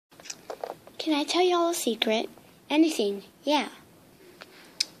Can I tell y'all a secret? Anything, yeah.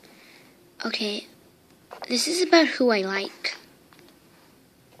 Okay, this is about who I like.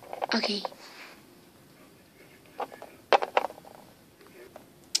 Okay.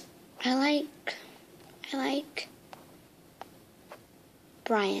 I like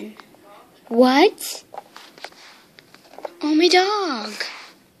Brian. What? Oh, my dog.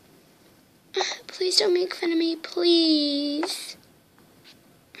 Please don't make fun of me, please.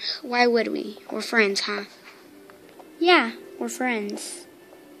 Why would we? We're friends, huh? Yeah, we're friends.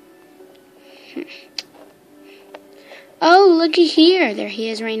 Oh, looky here. There he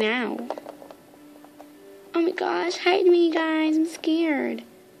is right now. Oh my gosh, hide me, guys. I'm scared.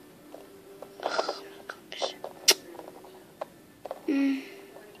 Oh my gosh.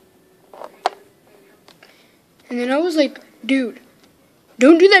 And then I was like, dude,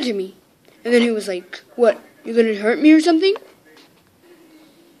 don't do that to me. And then he was like, what? You gonna hurt me or something?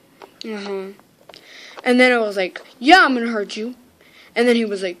 And then I was like, yeah, I'm gonna hurt you. And then he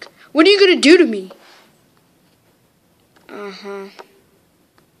was like, what are you gonna do to me?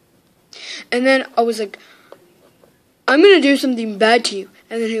 And then I was like, I'm gonna do something bad to you.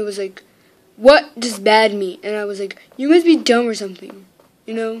 And then he was like, what does bad mean? And I was like, you must be dumb or something.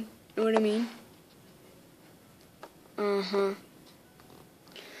 You know what I mean?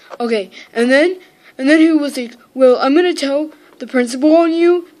 Okay, and then he was like, well, I'm gonna tell the principal on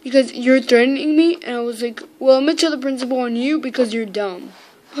you because you're threatening me. And I was like, well, I'm gonna tell the principal on you because you're dumb.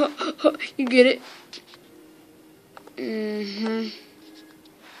 You get it?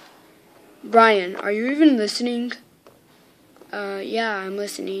 Brian, are you even listening? Yeah, I'm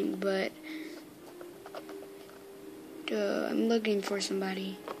listening, but I'm looking for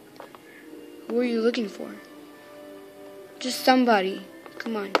somebody. Who are you looking for? Just somebody.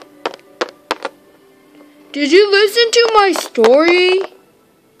 Come on. Did you listen to my story?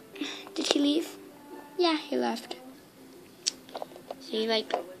 Did he leave? Yeah, he left. So you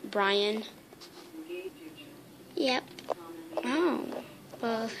like Brian? Yep. Oh,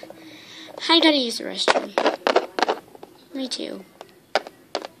 well, I gotta use the restroom. Me too.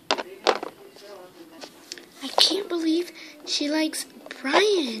 I can't believe she likes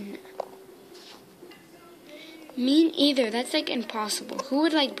Brian. Me either. That's like impossible. Who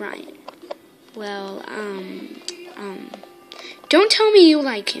would like Brian? Well, don't tell me you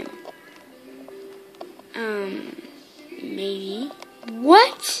like him. Maybe.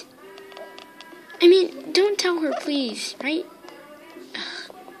 What? I mean, don't tell her, please, right?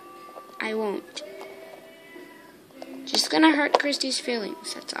 Ugh, I won't. Just gonna hurt Christy's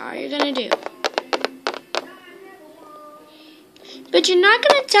feelings. That's all you're gonna do. But you're not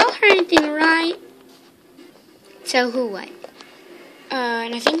gonna tell her anything, right? Tell who what?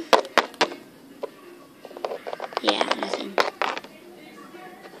 Nothing? Yeah, nothing.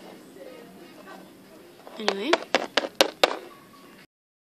 Anyway.